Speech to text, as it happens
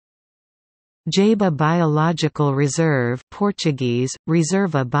Jaíba Biological Reserve Portuguese,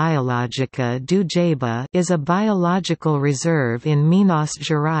 Reserva Biológica do Jaíba is a biological reserve in Minas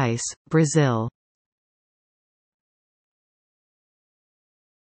Gerais, Brazil.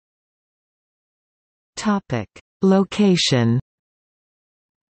 Location.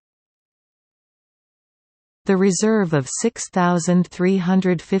 The reserve of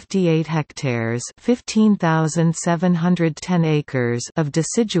 6,358 hectares (15,710 acres) of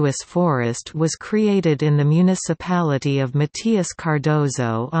deciduous forest was created in the municipality of Matias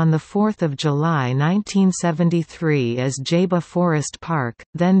Cardoso on 4 July 1973 as Jaíba Forest Park,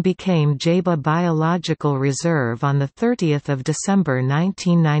 then became Jaíba Biological Reserve on 30 December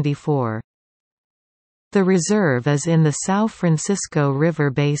 1994. The reserve is in the São Francisco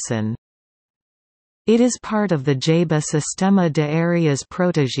River Basin. It is part of the Jaíba Sistema de Áreas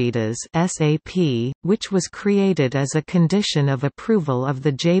Protegidas (SAP), which was created as a condition of approval of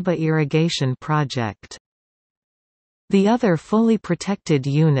the Jaíba irrigation project. The other fully protected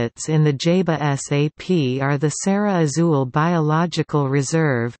units in the Jaíba SAP are the Serra Azul Biological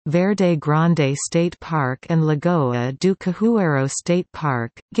Reserve, Verde Grande State Park and Lagoa do Cajueiro State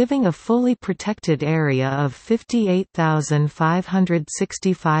Park, giving a fully protected area of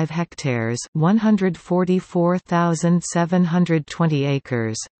 58,565 hectares (144,720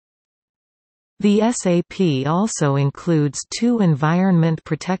 acres). The SAP also includes two environment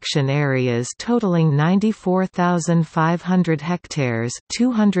protection areas totaling 94,500 hectares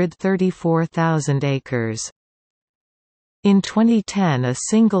 (234,000 acres). In 2010 a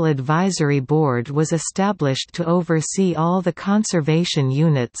single advisory board was established to oversee all the conservation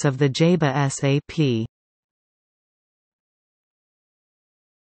units of the Jaíba SAP.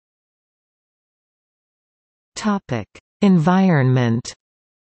 Environment.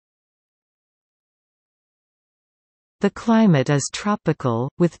 The climate is tropical,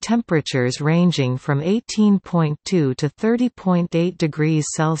 with temperatures ranging from 18.2 to 30.8 degrees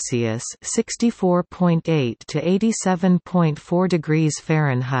Celsius (64.8 to 87.4 degrees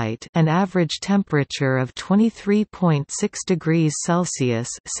Fahrenheit), an average temperature of 23.6 degrees Celsius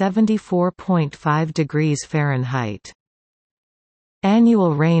 (74.5 degrees Fahrenheit).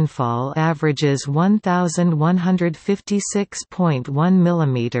 Annual rainfall averages 1,156.1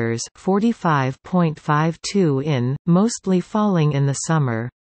 mm (45.52 in), mostly falling in the summer.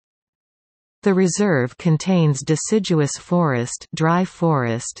 The reserve contains deciduous forest, dry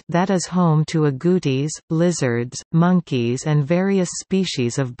forest that is home to agoutis, lizards, monkeys and various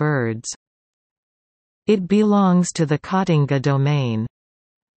species of birds. It belongs to the Caatinga domain.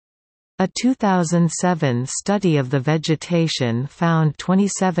 A 2007 study of the vegetation found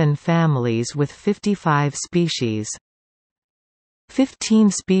 27 families with 55 species.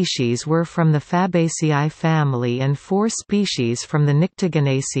 15 species were from the Fabaceae family and 4 species from the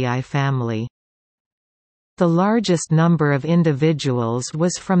Nyctiganaceae family. The largest number of individuals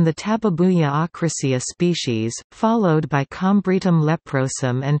was from the Tabebuia acrocea species, followed by Combretum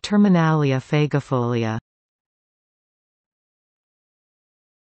leprosum and Terminalia fagifolia.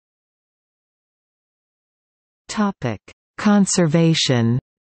 Conservation.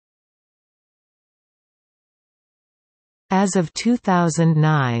 As of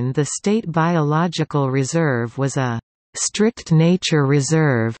 2009 the State Biological Reserve was a «strict nature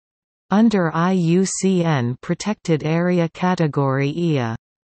reserve» under IUCN Protected Area Category IA.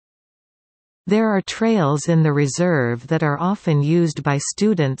 There are trails in the reserve that are often used by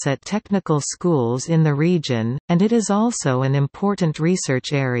students at technical schools in the region, and it is also an important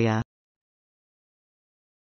research area.